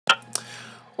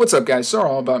What's up, guys?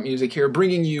 SirAllAboutMusic here,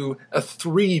 bringing you a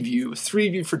three-view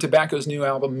for Tobacco's new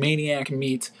album, Maniac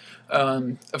Meat.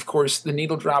 Of course, the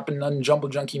Needle Drop and None Jumble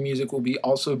Junkie Music will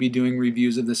also be doing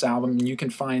reviews of this album, and you can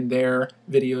find their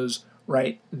videos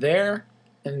right there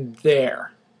and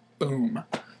there. Boom.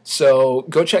 So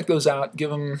go check those out.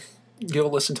 Give a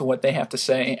listen to what they have to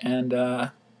say, and we'll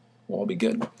all be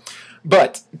good.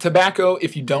 But Tobacco,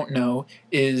 if you don't know,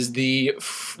 is the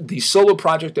solo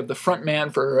project of the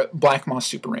frontman for Black Moss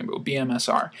Super Rainbow,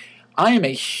 BMSR. I am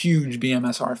a huge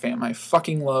BMSR fan. I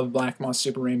fucking love Black Moss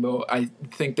Super Rainbow. I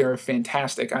think they're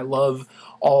fantastic. I love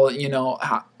all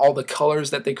the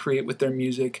colors that they create with their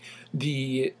music,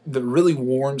 the really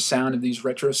warm sound of these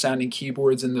retro sounding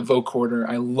keyboards and the vocoder.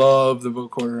 I love the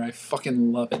vocoder. I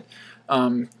fucking love it.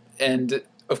 And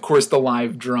of course, the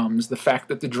live drums. The fact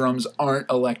that the drums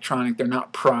aren't electronic, they're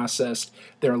not processed,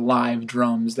 they're live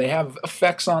drums. They have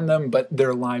effects on them, but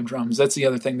they're live drums. That's the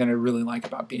other thing that I really like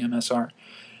about BMSR.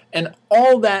 And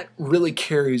all that really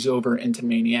carries over into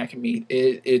Maniac Meat.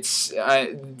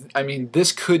 I mean,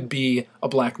 this could be a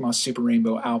Black Moss Super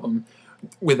Rainbow album,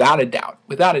 without a doubt.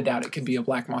 Without a doubt, it could be a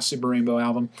Black Moss Super Rainbow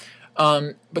album.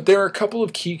 But there are a couple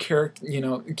of key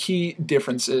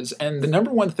differences, and the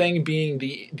number one thing being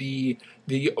the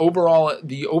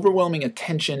overwhelming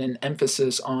attention and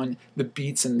emphasis on the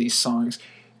beats in these songs.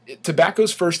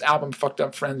 Tobacco's first album, Fucked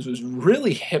Up Friends, was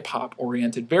really hip-hop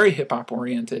oriented, very hip-hop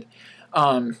oriented,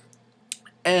 and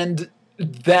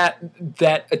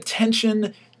that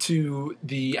attention to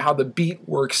how the beat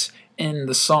works in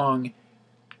the song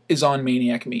is on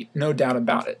Maniac Meat, no doubt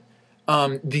about it.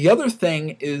 The other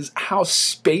thing is how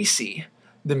spacey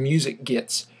the music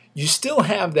gets. You still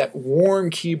have that warm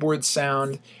keyboard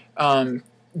sound,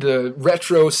 the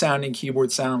retro sounding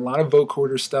keyboard sound, a lot of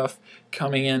vocoder stuff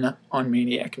coming in on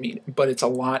Maniac Meat, but it's a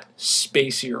lot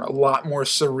spacier, a lot more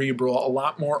cerebral, a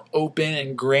lot more open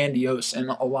and grandiose in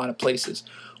a lot of places.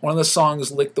 One of the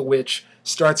songs, Lick the Witch,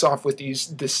 starts off with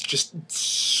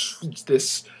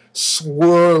this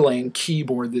swirling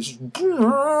keyboard, it's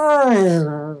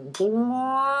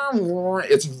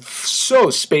so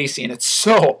spacey and it's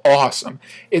so awesome.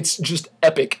 It's just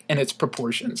epic in its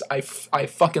proportions. I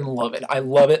fucking love it. I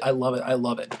love it. I love it. I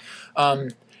love it.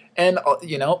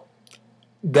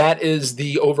 That is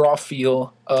the overall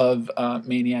feel of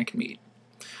Maniac Meat.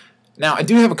 Now, I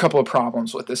do have a couple of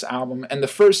problems with this album, and the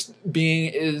first being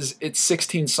is it's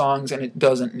 16 songs, and it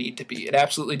doesn't need to be. It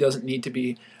absolutely doesn't need to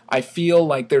be. I feel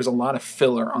like there's a lot of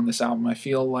filler on this album. I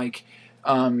feel like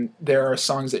there are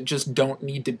songs that just don't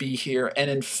need to be here.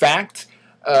 And in fact,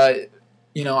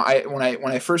 when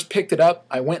I first picked it up,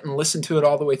 I went and listened to it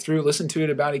all the way through, listened to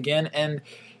it about again, and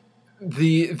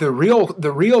the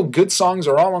real good songs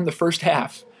are all on the first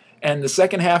half. And the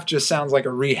second half just sounds like a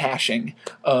rehashing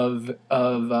of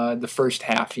the first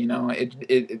half. You know,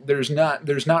 there's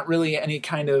not really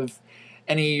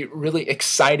any really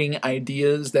exciting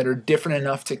ideas that are different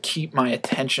enough to keep my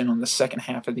attention on the second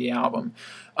half of the album.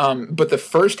 But the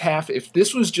first half, if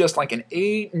this was just like an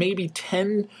 8, maybe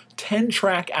 10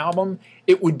 track album,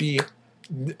 it would be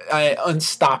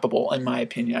unstoppable in my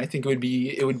opinion. I think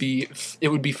it would be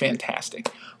fantastic.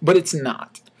 But it's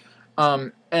not.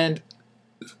 And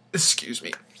excuse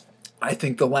me, I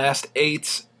think the last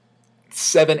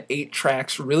 7, 8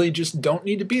 tracks really just don't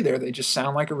need to be there. They just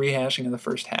sound like a rehashing of the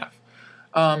first half.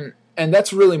 And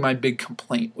that's really my big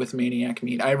complaint with Maniac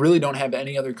Meat. I really don't have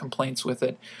any other complaints with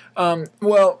it.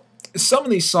 Well, some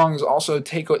of these songs also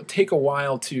take a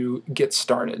while to get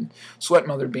started. Sweat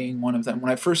Mother being one of them. When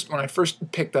I first heard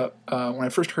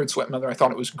Sweat Mother, I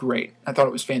thought it was great. I thought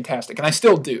it was fantastic, and I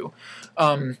still do.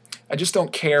 I just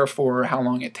don't care for how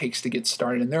long it takes to get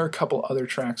started. And there are a couple other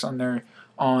tracks on there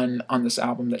on this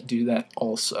album that do that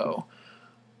also.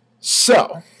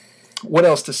 So, what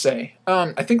else to say?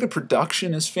 I think the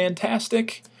production is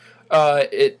fantastic.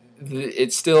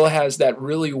 It still has that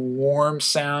really warm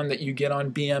sound that you get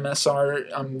on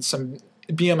BMSR, some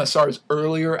BMSR's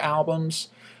earlier albums,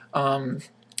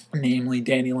 namely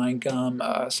Dandelion Gum,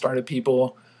 Started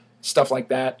People, stuff like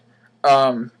that.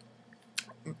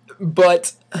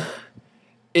 But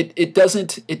it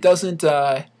doesn't.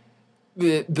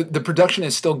 The production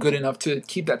is still good enough to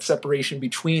keep that separation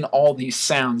between all these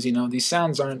sounds. You know, these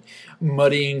sounds aren't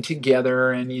muddying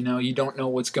together, and you don't know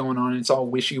what's going on. It's all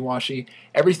wishy-washy.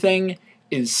 Everything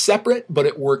is separate, but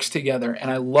it works together,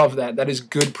 and I love that. That is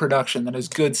good production. That is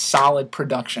good, solid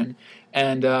production,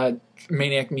 and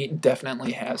Maniac Meat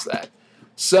definitely has that.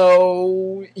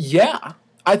 So yeah,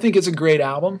 I think it's a great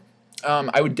album.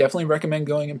 I would definitely recommend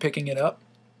going and picking it up,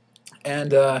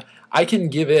 and I can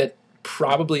give it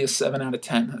probably a 7 out of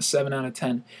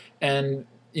 10, and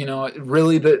You know,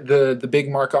 really the big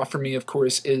mark off for me, of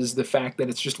course, is the fact that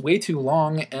it's just way too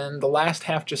long, and the last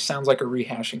half just sounds like a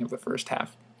rehashing of the first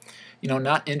half. You know,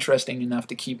 not interesting enough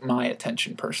to keep my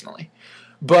attention personally.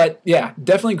 But yeah,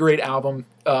 definitely great album.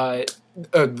 Far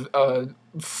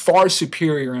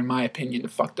superior, in my opinion, to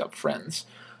Fucked Up Friends.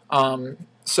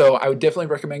 So I would definitely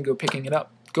recommend go picking it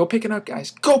up. Go pick it up,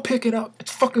 guys. Go pick it up.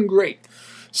 It's fucking great.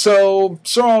 So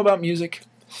SirAllAboutMusic,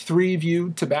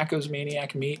 3-view Tobacco's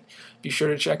Maniac Meat. Be sure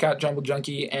to check out Jumble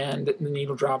Junkie and the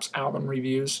Needle Drops album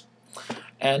reviews.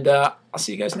 And I'll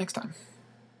see you guys next time.